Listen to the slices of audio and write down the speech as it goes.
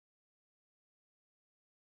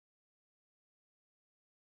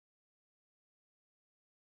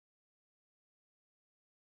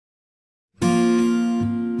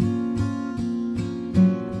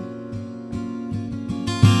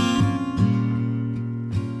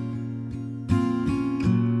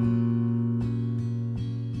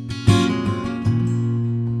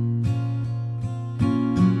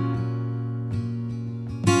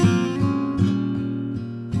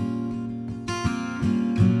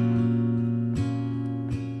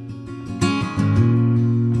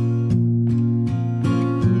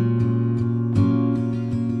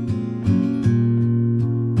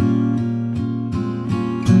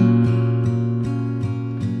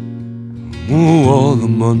Oh, all the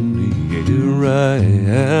money I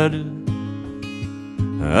had,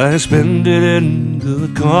 I spent it in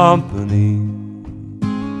good company,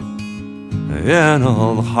 and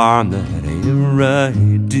all the harm that I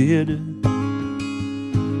did,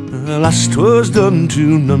 last was done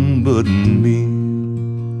to none but me.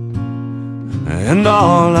 And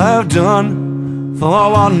all I've done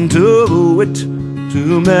for want of wit,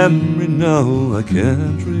 to memory now I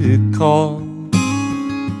can't recall.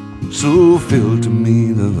 So fill to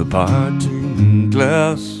me the parting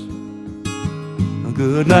glass, a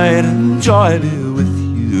good night and joy be with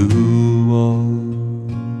you all.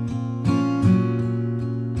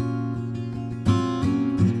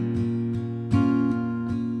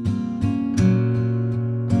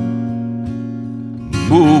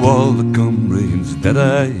 Oh, all the comrades that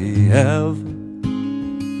I have,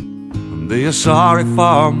 they are sorry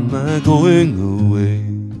for my going away.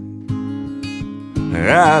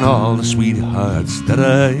 And all the sweethearts that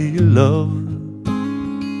I love,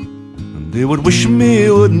 they would wish me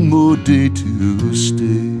one more day to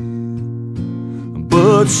stay.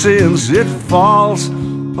 But since it falls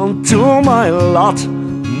onto my lot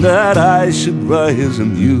that I should rise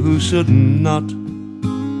and you should not,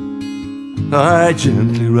 I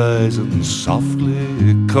gently rise and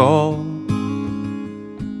softly call,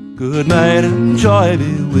 good night and joy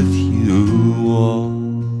be with you all.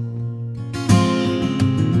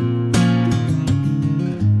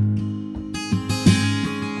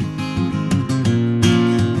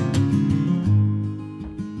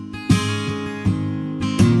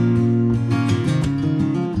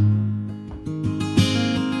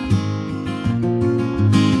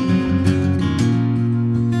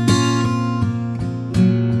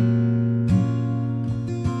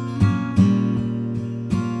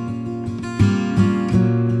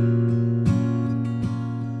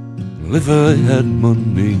 Well, if I had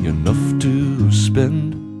money enough to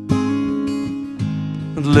spend,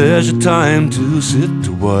 and leisure time to sit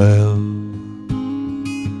a while,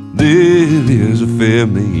 there is a fair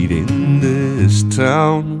maid in this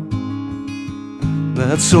town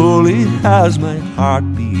that sorely has my heart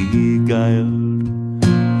beguiled.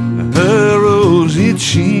 Her rosy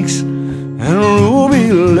cheeks and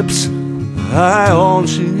ruby lips, I own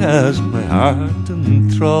she has my heart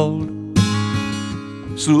enthralled.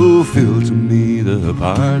 So fill to me the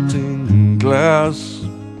parting glass,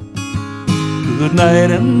 good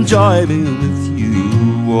night and joy be with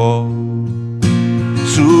you all.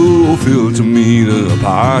 So fill to me the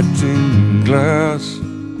parting glass,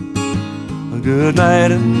 good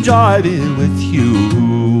night and joy be with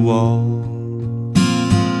you all.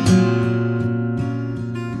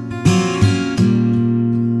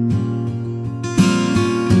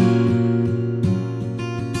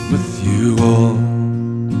 With you all.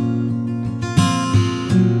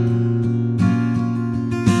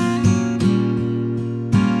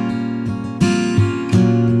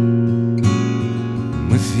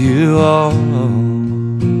 You all.